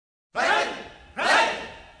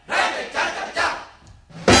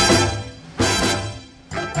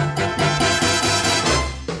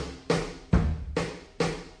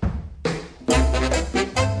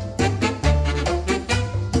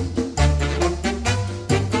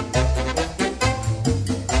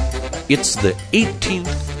It's the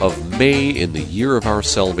 18th of May in the year of our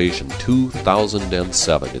salvation,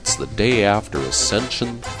 2007. It's the day after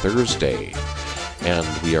Ascension Thursday, and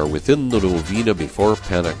we are within the novena before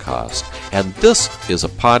Pentecost. And this is a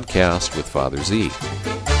podcast with Father Z.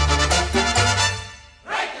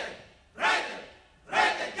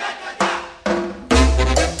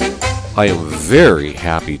 I am very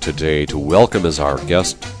happy today to welcome as our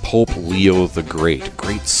guest Pope Leo the Great, a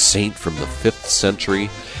great saint from the 5th century.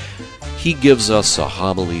 He gives us a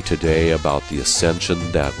homily today about the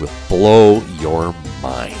Ascension that will blow your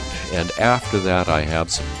mind. And after that, I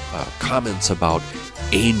have some comments about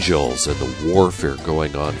angels and the warfare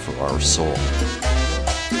going on for our soul.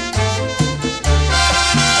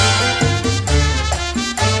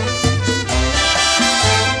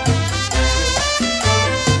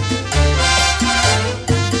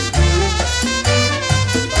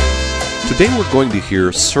 Today we're going to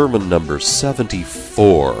hear sermon number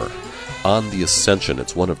 74 on the Ascension.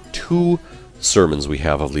 It's one of two sermons we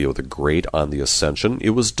have of Leo the Great on the Ascension.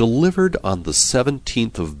 It was delivered on the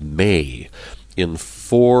 17th of May in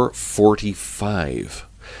 445,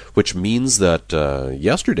 which means that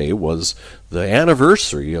yesterday was the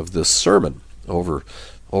anniversary of this sermon.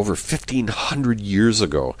 Over 1,500 years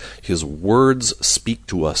ago, his words speak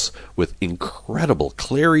to us with incredible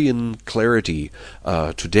clarion clarity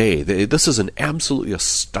today. This is an absolutely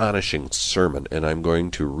astonishing sermon, and I'm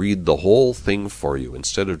going to read the whole thing for you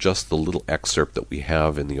instead of just the little excerpt that we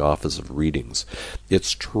have in the Office of Readings.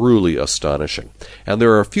 It's truly astonishing. And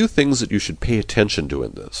there are a few things that you should pay attention to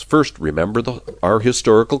in this. First, remember our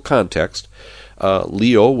historical context.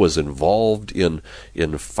 Leo was involved in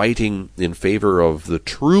fighting in favor of the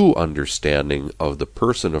true understanding of the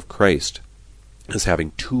person of Christ as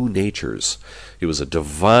having two natures. He was a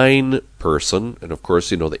divine person, and of course,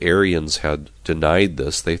 the Arians had denied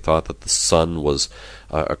this. They thought that the Son was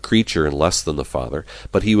a creature and less than the Father.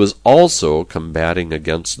 But he was also combating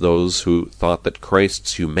against those who thought that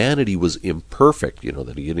Christ's humanity was imperfect,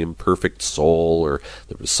 that he had an imperfect soul or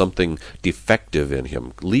there was something defective in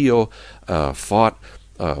him. Leo fought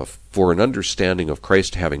for an understanding of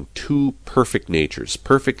Christ having two perfect natures,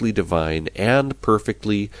 perfectly divine and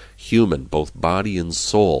perfectly human, both body and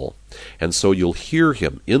soul. And so you'll hear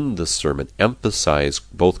him in this sermon emphasize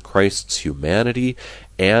both Christ's humanity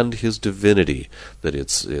and his divinity, that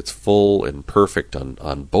it's full and perfect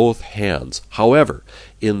on both hands. However,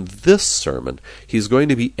 in this sermon, he's going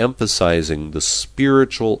to be emphasizing the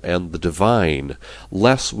spiritual and the divine,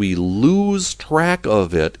 lest we lose track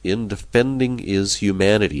of it in defending his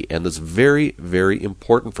humanity. And it's very, very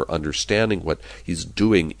important for understanding what he's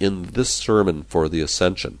doing in this sermon for the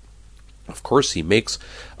Ascension. Of course, he makes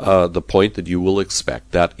the point that you will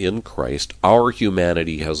expect, that in Christ our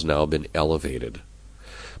humanity has now been elevated.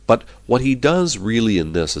 But what he does really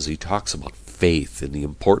in this is he talks about faith and the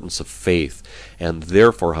importance of faith, and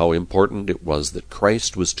therefore how important it was that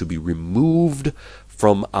Christ was to be removed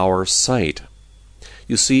from our sight.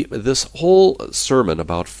 You see, this whole sermon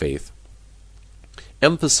about faith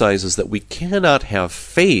emphasizes that we cannot have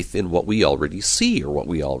faith in what we already see or what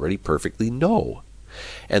we already perfectly know.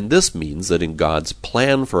 And this means that in God's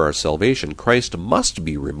plan for our salvation, Christ must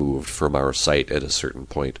be removed from our sight at a certain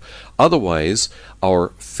point. Otherwise,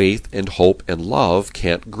 our faith and hope and love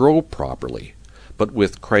can't grow properly. But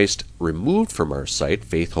with Christ removed from our sight,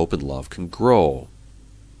 faith, hope, and love can grow.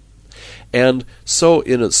 And so,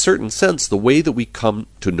 in a certain sense, the way that we come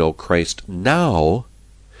to know Christ now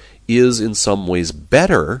is in some ways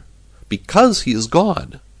better because he is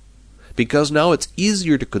gone. Because now it's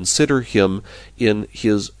easier to consider him in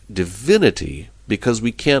his divinity, because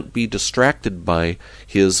we can't be distracted by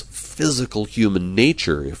his physical human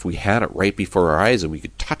nature. If we had it right before our eyes and we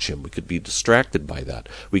could touch him, we could be distracted by that.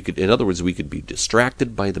 In other words, we could be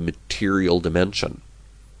distracted by the material dimension.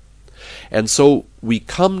 And so we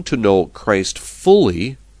come to know Christ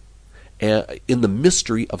fully in the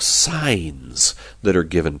mystery of signs that are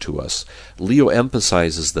given to us. Leo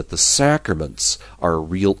emphasizes that the sacraments are a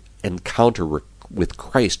real encounter with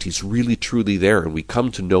Christ. He's really truly there, and we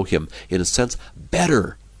come to know him in a sense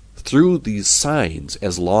better through these signs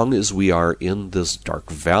as long as we are in this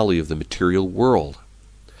dark valley of the material world.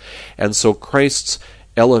 And so Christ's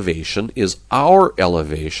elevation is our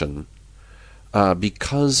elevation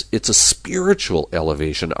because it's a spiritual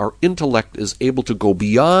elevation. Our intellect is able to go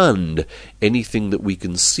beyond anything that we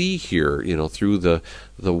can see here, through the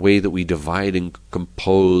way that we divide and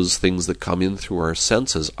compose things that come in through our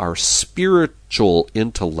senses. Our spiritual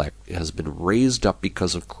intellect has been raised up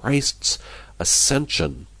because of Christ's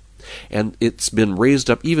ascension. And it's been raised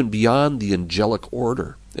up even beyond the angelic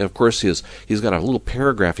order. And of course, he's got a little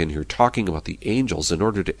paragraph in here talking about the angels in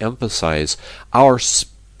order to emphasize our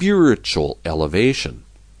spiritual elevation.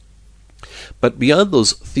 But beyond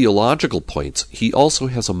those theological points, he also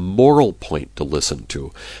has a moral point to listen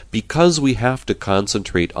to. Because we have to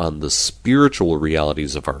concentrate on the spiritual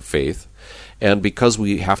realities of our faith, and because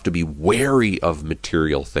we have to be wary of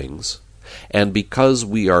material things, and because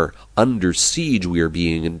we are under siege, we are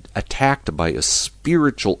being attacked by a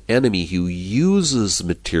spiritual enemy who uses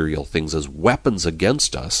material things as weapons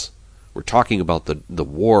against us. We're talking about the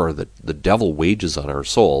war that the devil wages on our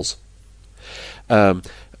souls.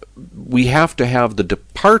 We have to have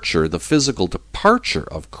the physical departure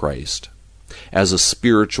of Christ as a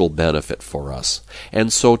spiritual benefit for us.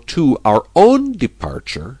 And so too, our own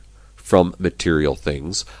departure from material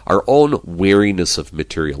things, our own wariness of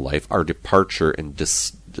material life, our departure and,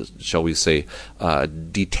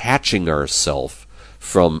 detaching ourselves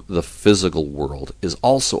from the physical world is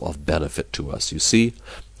also of benefit to us. You see,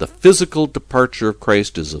 the physical departure of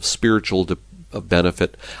Christ is of spiritual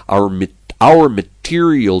benefit. Our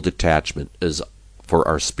material detachment is for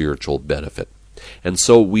our spiritual benefit. And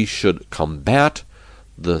so we should combat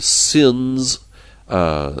the sins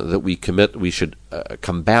that we commit. We should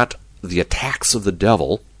combat the attacks of the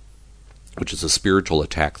devil, which is a spiritual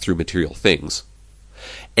attack through material things.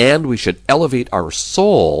 And we should elevate our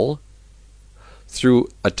soul through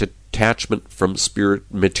a detachment from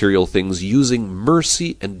material things using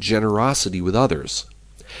mercy and generosity with others.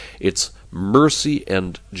 It's mercy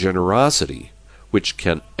and generosity which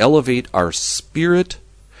can elevate our spirit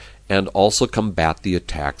and also combat the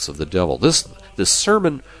attacks of the devil. This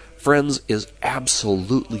sermon, friends, is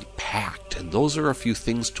absolutely packed, and those are a few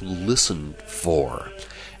things to listen for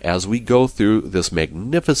as we go through this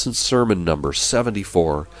magnificent sermon number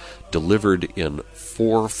 74, delivered in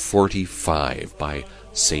 445 by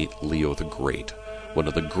St. Leo the Great, one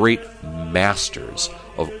of the great masters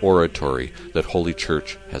of oratory that Holy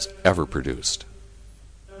Church has ever produced.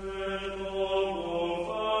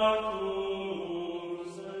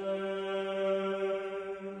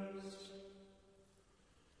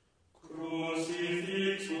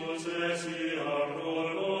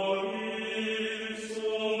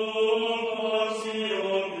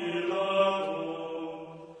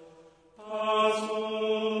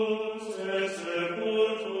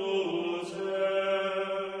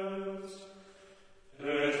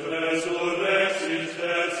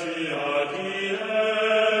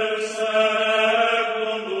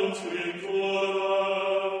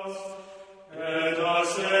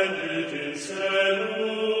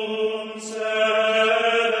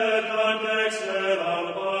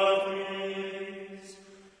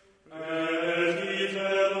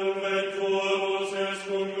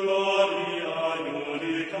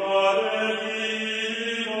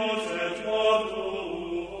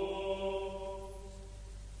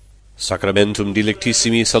 Sacramentum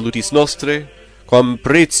dilectissimi salutis nostre, quam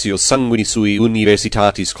pretio sanguini sui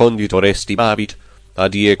universitatis conditor estimabit,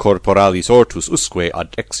 adie corporalis ortus usque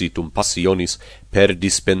ad exitum passionis per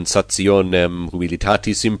dispensationem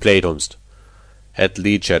humilitatis impledomst, et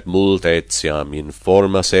licet multa etiam in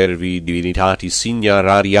forma servi divinitatis signa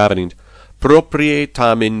rariavenint, proprie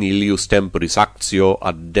tamen ilius temporis actio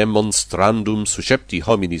ad demonstrandum suscepti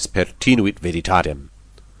hominis pertinuit veritatem.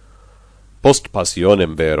 Post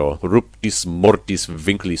passionem vero, ruptis mortis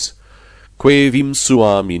vinclis, que vim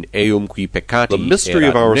suam in eum qui peccati. The mystery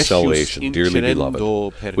of our salvation, dearly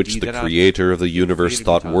beloved, which the Creator of the universe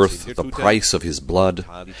thought worth the price of his blood,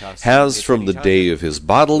 has from the day of his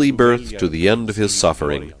bodily birth to the end of his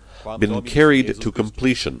suffering been carried to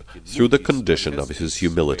completion through the condition of his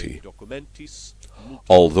humility.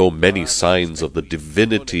 Although many signs of the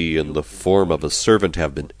divinity in the form of a servant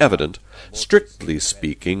have been evident, strictly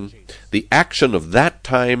speaking, the action of that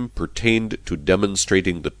time pertained to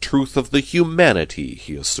demonstrating the truth of the humanity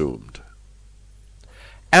he assumed.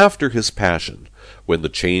 After his passion, when the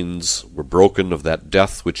chains were broken of that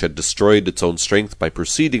death which had destroyed its own strength by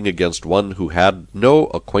proceeding against one who had no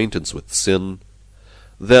acquaintance with sin,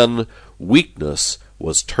 then weakness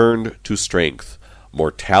was turned to strength,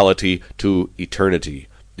 mortality to eternity,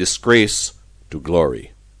 disgrace to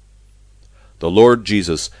glory. The Lord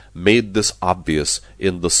Jesus made this obvious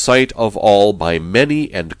in the sight of all by many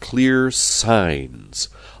and clear signs,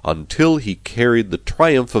 until he carried the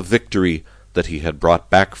triumph of victory that he had brought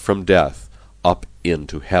back from death up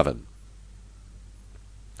into heaven.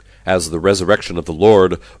 As the resurrection of the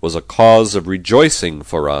Lord was a cause of rejoicing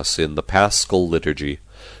for us in the Paschal liturgy,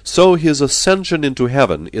 so his ascension into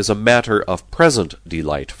heaven is a matter of present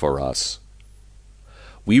delight for us.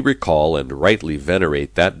 We recall and rightly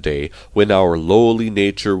venerate that day when our lowly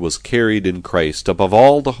nature was carried in Christ above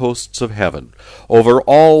all the hosts of heaven, over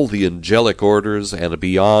all the angelic orders, and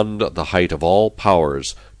beyond the height of all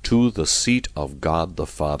powers, to the seat of God the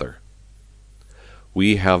Father.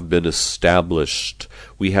 We have been established,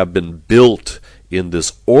 we have been built in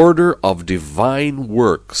this order of divine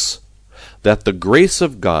works, that the grace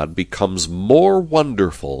of God becomes more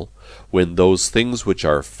wonderful when those things which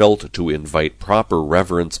are felt to invite proper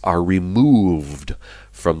reverence are removed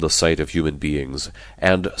from the sight of human beings,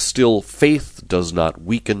 and still faith does not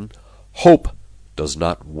weaken, hope does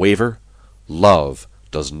not waver, love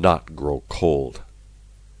does not grow cold.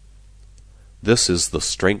 This is the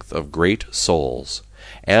strength of great souls,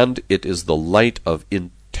 and it is the light of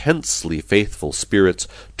intensely faithful spirits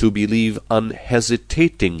to believe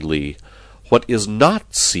unhesitatingly what is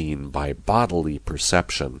not seen by bodily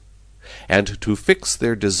perception, and to fix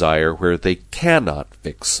their desire where they cannot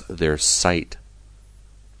fix their sight.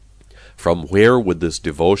 From where would this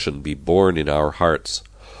devotion be born in our hearts?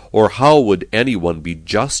 Or how would anyone be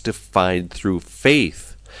justified through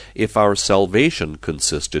faith if our salvation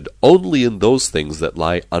consisted only in those things that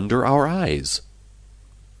lie under our eyes?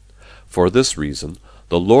 For this reason,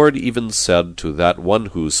 the Lord even said to that one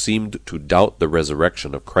who seemed to doubt the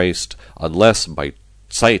resurrection of Christ, unless by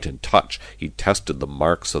sight and touch he tested the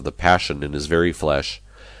marks of the passion in his very flesh,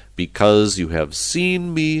 "Because you have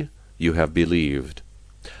seen me, you have believed.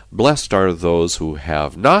 Blessed are those who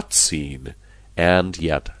have not seen, and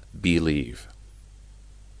yet believe."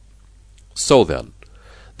 So then,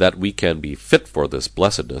 that we can be fit for this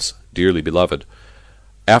blessedness, dearly beloved,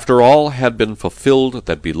 after all had been fulfilled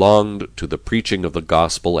that belonged to the preaching of the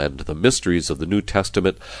gospel and the mysteries of the New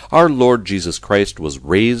Testament, our Lord Jesus Christ was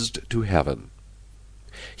raised to heaven.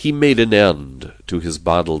 He made an end to his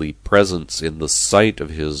bodily presence in the sight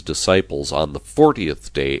of his disciples on the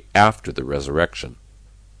 40th day after the resurrection.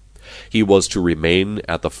 He was to remain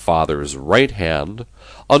at the Father's right hand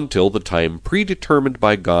until the time predetermined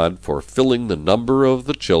by God for filling the number of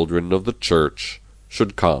the children of the church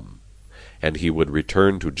should come, and he would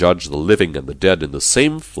return to judge the living and the dead in the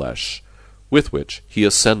same flesh with which he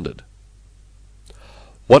ascended.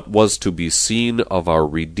 What was to be seen of our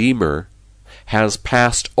Redeemer has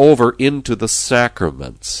passed over into the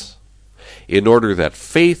sacraments, in order that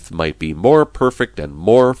faith might be more perfect and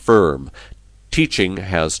more firm. Teaching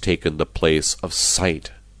has taken the place of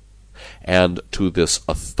sight, and to this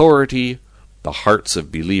authority the hearts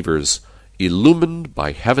of believers, illumined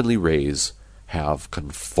by heavenly rays, have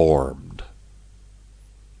conformed.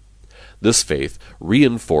 This faith,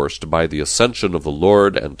 reinforced by the ascension of the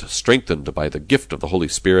Lord and strengthened by the gift of the Holy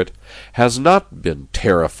Spirit, has not been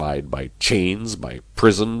terrified by chains, by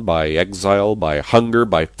prison, by exile, by hunger,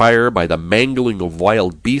 by fire, by the mangling of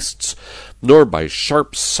wild beasts, nor by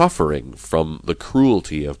sharp suffering from the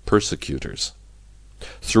cruelty of persecutors.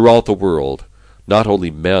 Throughout the world, not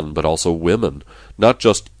only men but also women, not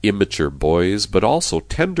just immature boys but also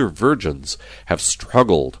tender virgins, have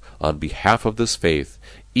struggled on behalf of this faith,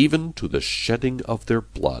 even to the shedding of their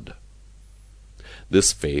blood.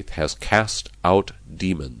 This faith has cast out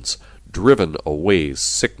demons, driven away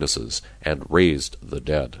sicknesses, and raised the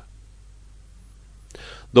dead.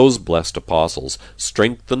 Those blessed apostles,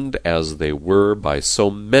 strengthened as they were by so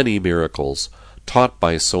many miracles, taught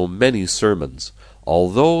by so many sermons,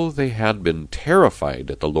 although they had been terrified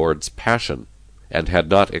at the Lord's passion, and had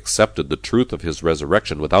not accepted the truth of his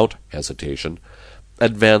resurrection without hesitation,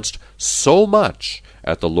 advanced so much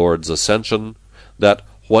at the Lord's ascension that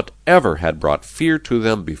whatever had brought fear to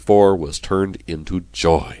them before was turned into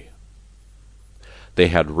joy. They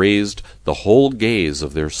had raised the whole gaze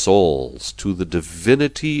of their souls to the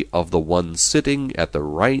divinity of the one sitting at the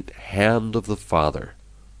right hand of the Father.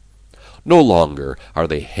 No longer are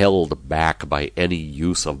they held back by any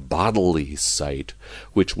use of bodily sight,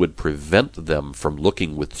 which would prevent them from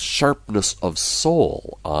looking with sharpness of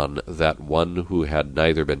soul on that one who had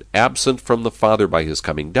neither been absent from the Father by his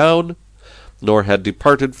coming down, nor had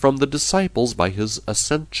departed from the disciples by his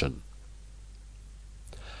ascension.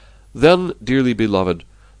 Then, dearly beloved,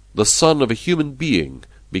 the Son of a human being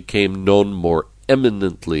became known more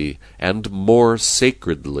eminently and more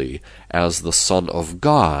sacredly as the Son of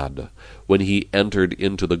God, when he entered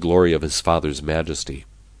into the glory of his Father's majesty.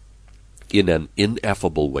 In an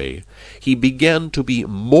ineffable way, he began to be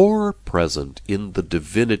more present in the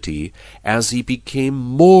divinity as he became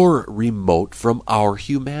more remote from our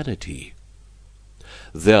humanity.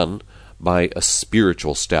 Then, by a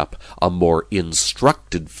spiritual step, a more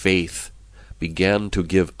instructed faith began to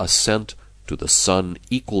give assent to the Son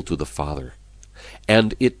equal to the Father,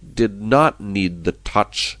 and it did not need the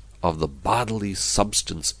touch of the bodily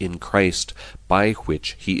substance in Christ, by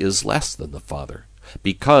which he is less than the Father,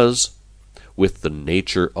 because, with the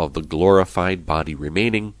nature of the glorified body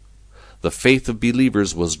remaining, the faith of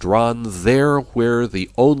believers was drawn there where the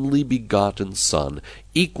only begotten Son,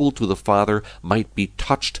 equal to the Father, might be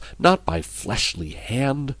touched not by fleshly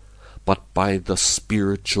hand, but by the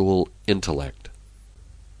spiritual intellect.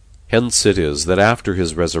 Hence it is that after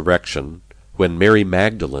his resurrection, when Mary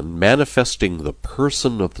Magdalene, manifesting the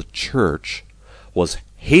person of the church, was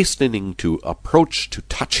hastening to approach to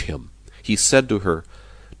touch him, he said to her,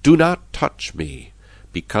 "Do not touch me,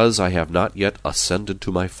 because I have not yet ascended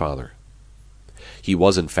to my Father." He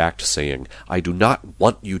was in fact saying, "I do not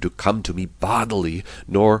want you to come to me bodily,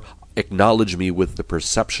 nor acknowledge me with the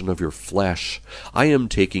perception of your flesh. I am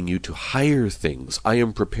taking you to higher things. I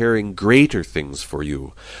am preparing greater things for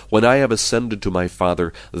you. When I have ascended to my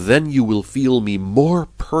Father, then you will feel me more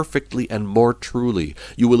perfectly and more truly.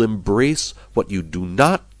 You will embrace what you do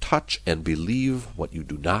not touch and believe what you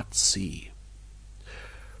do not see."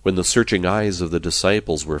 When the searching eyes of the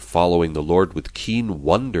disciples were following the Lord with keen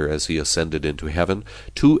wonder as he ascended into heaven,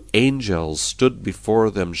 2 angels stood before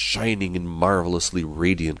them shining in marvelously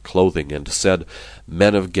radiant clothing, and said,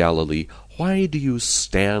 "Men of Galilee, why do you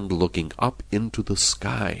stand looking up into the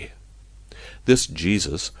sky? This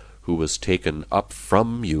Jesus, who was taken up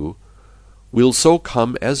from you, will so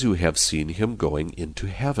come as you have seen him going into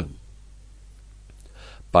heaven."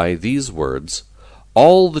 By these words,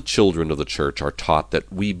 all the children of the church are taught that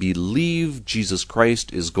we believe Jesus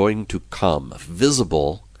Christ is going to come,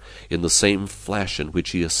 visible, in the same flesh in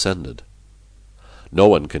which he ascended. No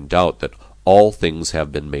one can doubt that all things have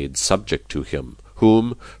been made subject to him,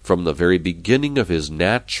 whom, from the very beginning of his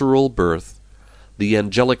natural birth, the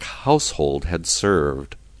angelic household had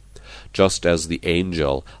served. Just as the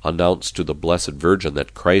angel announced to the Blessed Virgin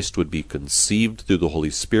that Christ would be conceived through the Holy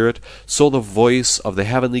Spirit, so the voice of the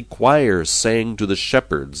heavenly choir sang to the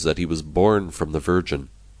shepherds that he was born from the Virgin.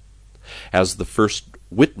 As the first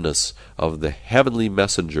witness of the heavenly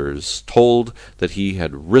messengers told that he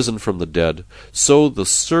had risen from the dead, so the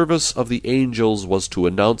service of the angels was to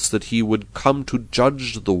announce that he would come to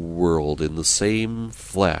judge the world in the same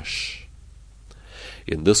flesh.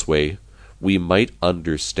 In this way, we might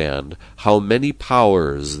understand how many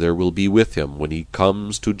powers there will be with him when he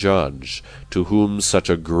comes to judge, to whom such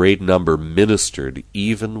a great number ministered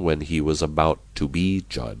even when he was about to be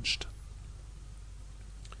judged.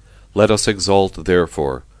 Let us exult,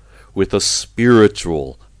 therefore, with a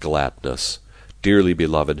spiritual gladness, dearly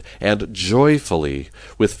beloved, and joyfully,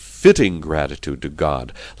 with fitting gratitude to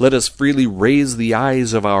God. Let us freely raise the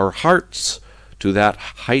eyes of our hearts to that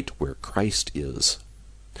height where Christ is.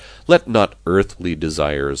 Let not earthly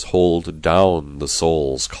desires hold down the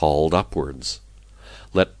souls called upwards.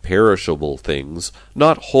 Let perishable things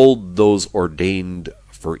not hold those ordained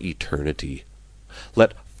for eternity.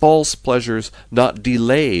 Let false pleasures not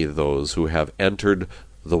delay those who have entered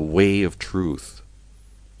the way of truth.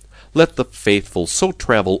 Let the faithful so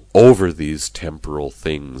travel over these temporal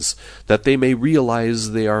things that they may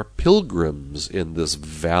realize they are pilgrims in this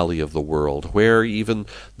valley of the world, where, even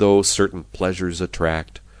though certain pleasures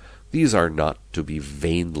attract, these are not to be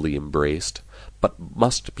vainly embraced, but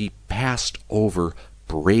must be passed over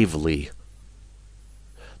bravely.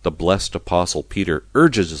 The blessed Apostle Peter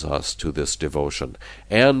urges us to this devotion,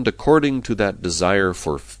 and according to that desire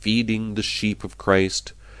for feeding the sheep of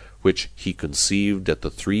Christ, which he conceived at the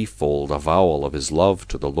threefold avowal of his love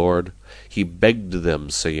to the Lord, he begged them,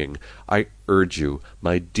 saying, "I urge you,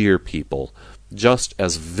 my dear people, just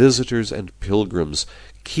as visitors and pilgrims,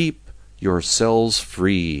 keep yourselves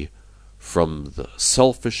free from the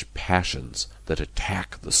selfish passions that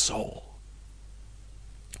attack the soul.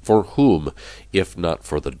 For whom, if not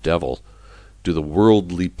for the devil, do the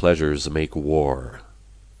worldly pleasures make war?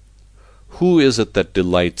 Who is it that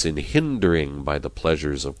delights in hindering by the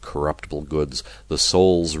pleasures of corruptible goods the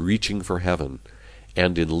souls reaching for heaven,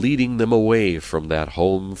 and in leading them away from that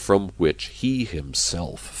home from which he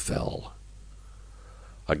himself fell?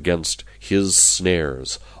 Against his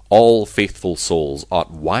snares all faithful souls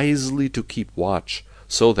ought wisely to keep watch,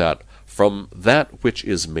 so that from that which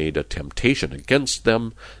is made a temptation against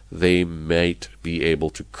them, they might be able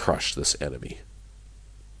to crush this enemy.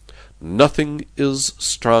 Nothing is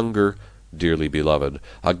stronger, dearly beloved,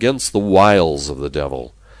 against the wiles of the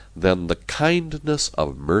devil than the kindness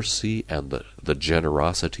of mercy and the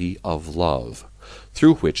generosity of love,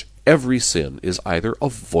 through which every sin is either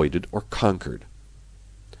avoided or conquered.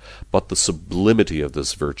 But the sublimity of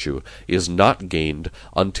this virtue is not gained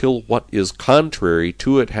until what is contrary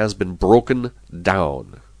to it has been broken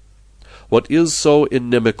down. What is so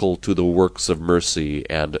inimical to the works of mercy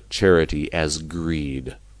and charity as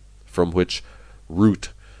greed, from which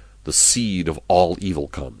root the seed of all evil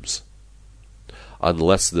comes?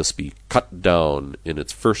 Unless this be cut down in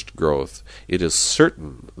its first growth, it is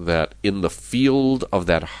certain that in the field of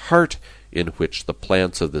that heart in which the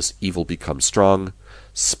plants of this evil become strong,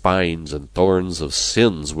 spines and thorns of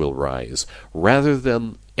sins will rise, rather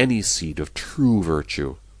than any seed of true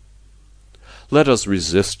virtue. Let us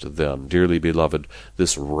resist, then, dearly beloved,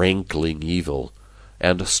 this rankling evil,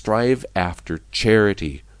 and strive after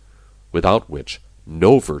charity, without which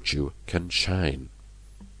no virtue can shine.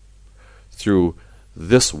 Through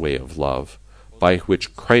this way of love, by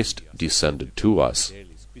which Christ descended to us,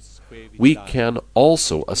 we can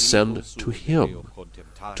also ascend to Him,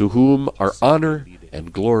 to whom are honor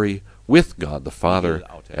and glory with God the Father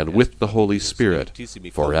and with the Holy Spirit,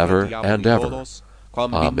 forever and ever.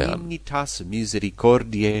 Amen.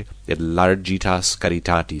 Misericordiae et largitas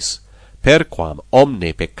caritatis, perquam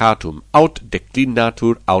omne peccatum aut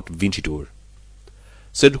declinatur aut vincitur.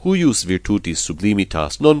 Sed huius virtutis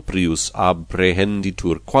sublimitas non prius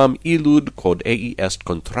apprehenditur, quam illud quod ei est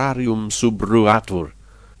contrarium subruatur.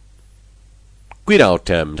 Quid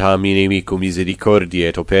autem tam inimico misericordiae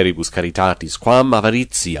et operibus caritatis, quam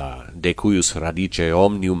avaritia, de cuius radice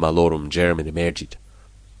omnium malorum germen emergit,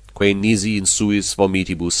 quae nisi in suis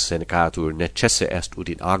vomitibus senecatur, necesse est ut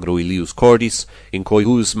in agro ilius cordis, in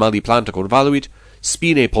coius mali planta convaluit,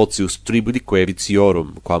 spine potius tribulique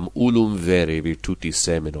viciorum, quam ulum vere virtutis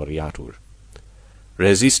semen oriatur.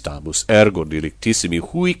 Resistamus ergo delictissimi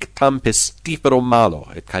huic tam pestifero malo,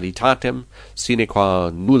 et caritatem, sine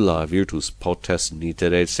qua nulla virtus potest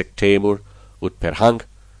nitere sectemur, ut per hanc,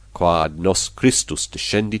 qua ad nos Christus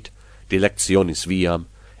descendit, dilectionis viam,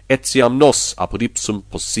 etiam nos apud ipsum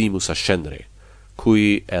possimus ascendere,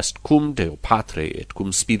 cui est cum Deo Patre et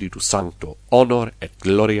cum Spiritus Sancto honor et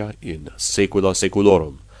gloria in saecula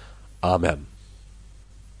saeculorum. Amen.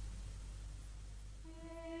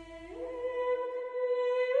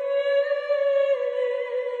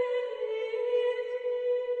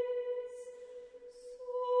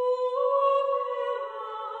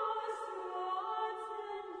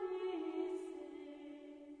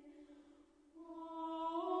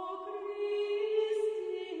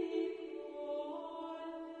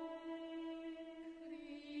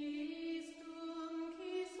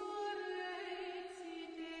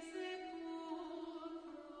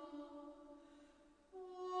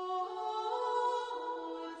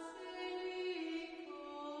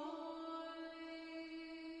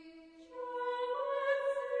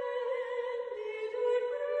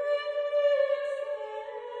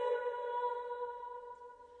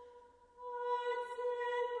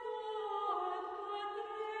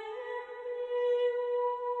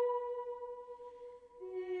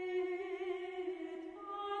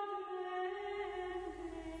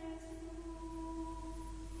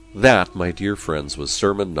 That, my dear friends, was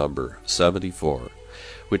sermon number 74,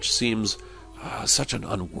 which seems such an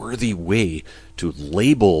unworthy way to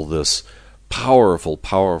label this powerful,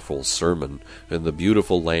 powerful sermon. And the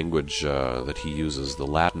beautiful language that he uses, the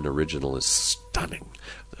Latin original, is stunning.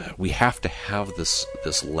 We have to have this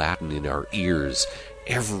Latin in our ears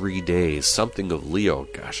every day. Something of Leo.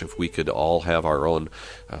 Gosh, if we could all have our own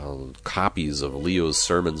copies of Leo's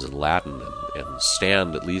sermons in Latin and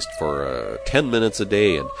stand at least for 10 minutes a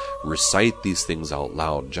day and recite these things out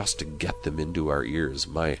loud just to get them into our ears.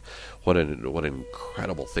 What an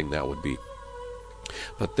incredible thing that would be.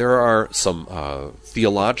 But there are some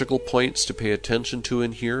theological points to pay attention to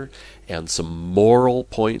in here, and some moral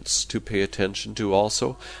points to pay attention to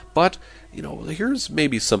also. But, here's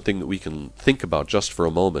maybe something that we can think about just for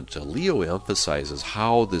a moment. Leo emphasizes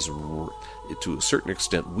how to a certain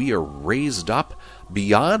extent, we are raised up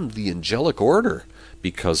beyond the angelic order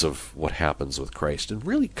because of what happens with Christ. And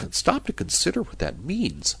really stop to consider what that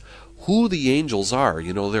means. Who the angels are.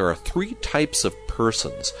 There are three types of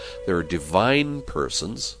persons. There are divine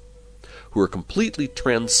persons who are completely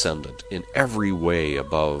transcendent in every way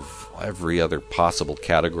above every other possible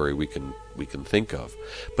category we can think of.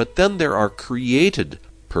 But then there are created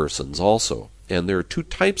persons also. And there are two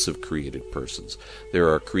types of created persons.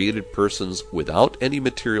 There are created persons without any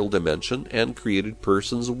material dimension and created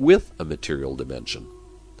persons with a material dimension.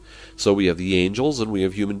 So we have the angels and we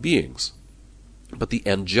have human beings. But the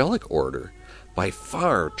angelic order by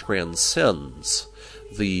far transcends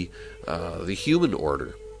the human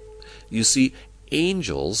order. You see,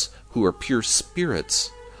 angels who are pure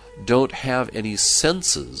spirits don't have any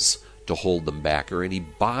senses to hold them back or any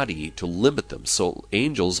body to limit them. So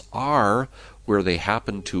angels are where they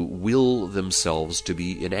happen to will themselves to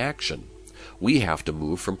be in action. We have to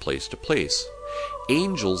move from place to place.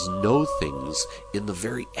 Angels know things in the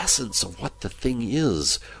very essence of what the thing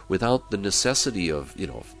is, without the necessity of,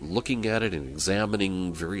 looking at it and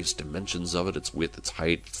examining various dimensions of it, its width, its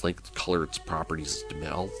height, its length, its color, its properties,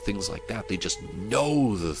 all things like that. They just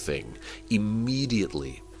know the thing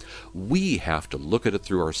immediately. We have to look at it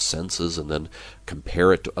through our senses and then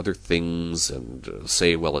compare it to other things and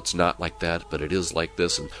say, well, it's not like that, but it is like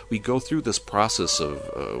this. And we go through this process of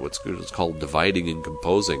what's called dividing and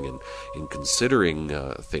composing and in considering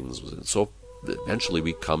things. And so eventually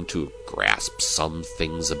we come to grasp some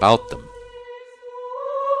things about them.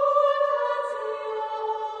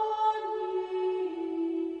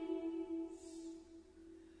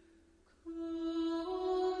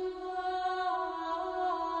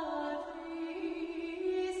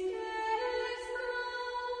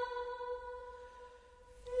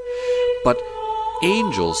 But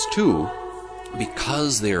angels, too,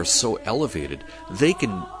 because they are so elevated, they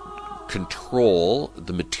can control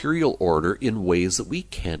the material order in ways that we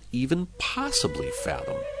can't even possibly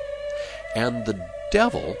fathom. And the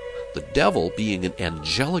devil being an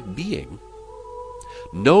angelic being,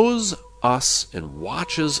 knows us and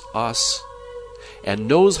watches us and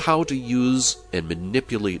knows how to use and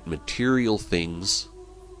manipulate material things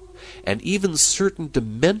and even certain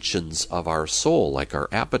dimensions of our soul, like our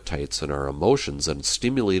appetites and our emotions, and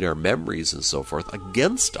stimulate our memories and so forth,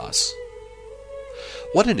 against us.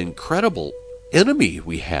 What an incredible enemy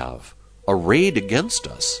we have arrayed against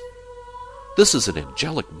us. This is an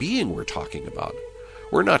angelic being we're talking about.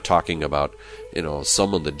 We're not talking about,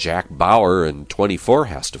 someone that Jack Bauer in 24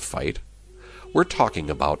 has to fight. We're talking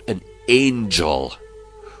about an angel,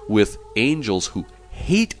 with angels who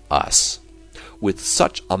hate us with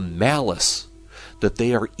such a malice that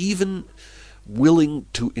they are even willing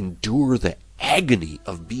to endure the agony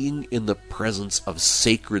of being in the presence of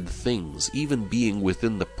sacred things, even being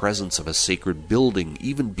within the presence of a sacred building,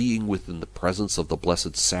 even being within the presence of the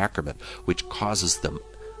Blessed Sacrament, which causes them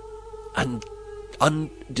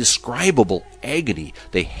undescribable agony.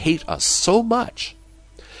 They hate us so much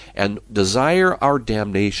and desire our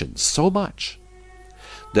damnation so much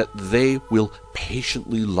that they will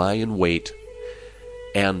patiently lie in wait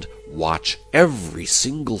and watch every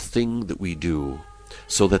single thing that we do,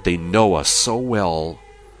 so that they know us so well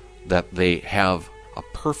that they have a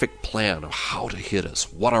perfect plan of how to hit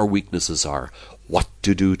us, what our weaknesses are, what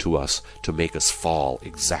to do to us to make us fall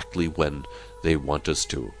exactly when they want us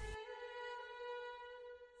to.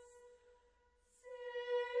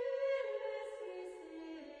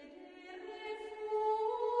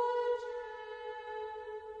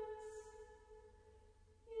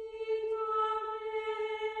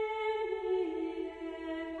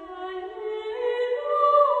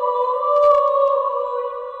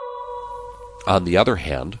 On the other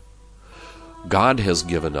hand, God has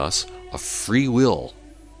given us a free will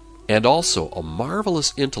and also a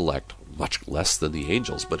marvelous intellect, much less than the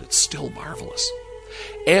angels, but it's still marvelous.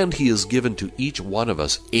 And He has given to each one of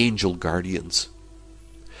us angel guardians.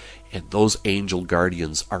 And those angel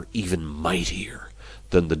guardians are even mightier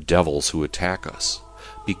than the devils who attack us,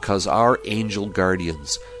 because our angel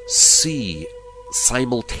guardians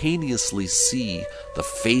simultaneously see the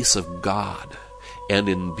face of God, and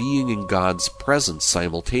in being in God's presence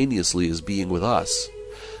simultaneously as being with us,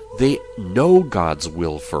 they know God's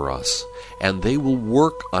will for us, and they will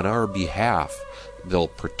work on our behalf. They'll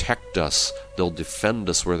protect us, they'll defend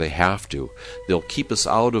us where they have to, they'll keep us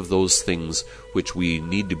out of those things which we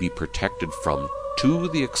need to be protected from, to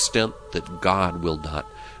the extent that God will not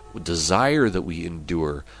desire that we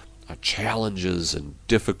endure challenges and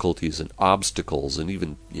difficulties and obstacles and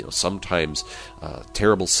even sometimes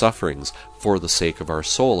terrible sufferings for the sake of our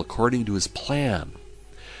soul, according to His plan.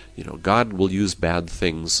 God will use bad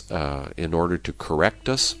things in order to correct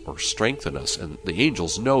us or strengthen us, and the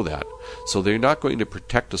angels know that, so they're not going to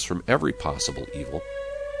protect us from every possible evil,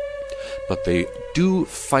 but they do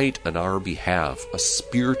fight on our behalf a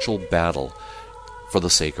spiritual battle for the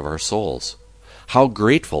sake of our souls. How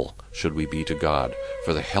grateful should we be to God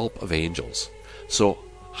for the help of angels? So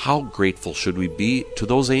how grateful should we be to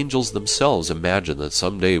those angels themselves? Imagine that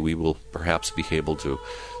someday we will perhaps be able to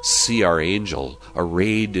see our angel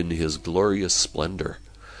arrayed in his glorious splendor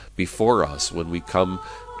before us when we come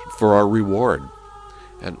for our reward.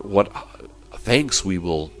 And what thanks we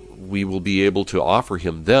will be able to offer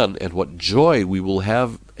him then, and what joy we will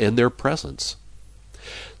have in their presence.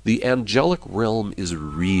 The angelic realm is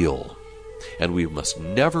real, and we must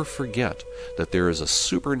never forget that there is a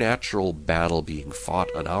supernatural battle being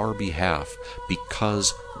fought on our behalf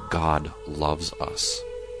because God loves us.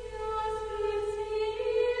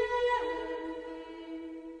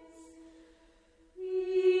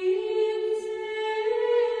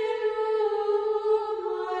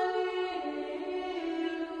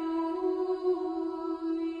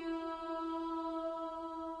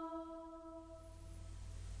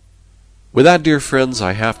 With that, dear friends,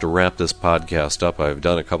 I have to wrap this podcast up. I've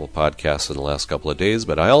done a couple podcasts in the last couple of days,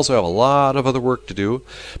 but I also have a lot of other work to do.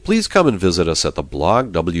 Please come and visit us at the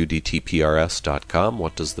blog, wdtprs.com.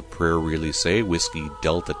 What does the prayer really say? Whiskey,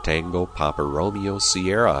 Delta, Tango, Papa Romeo,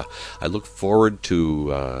 Sierra. I look forward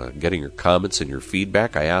to getting your comments and your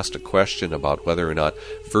feedback. I asked a question about whether or not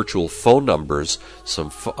virtual phone numbers,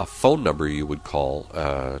 a phone number you would call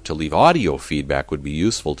to leave audio feedback would be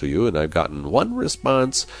useful to you, and I've gotten one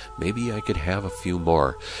response. Maybe I could have a few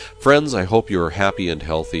more. Friends, I hope you are happy and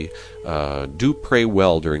healthy. Do pray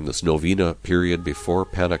well during this novena period before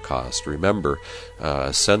Pentecost. Remember,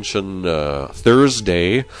 Ascension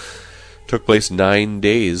Thursday took place 9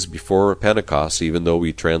 days before Pentecost, even though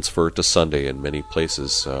we transfer it to Sunday in many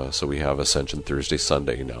places. So we have Ascension Thursday,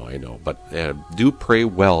 Sunday now, I know. But do pray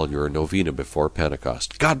well your novena before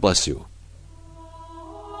Pentecost. God bless you.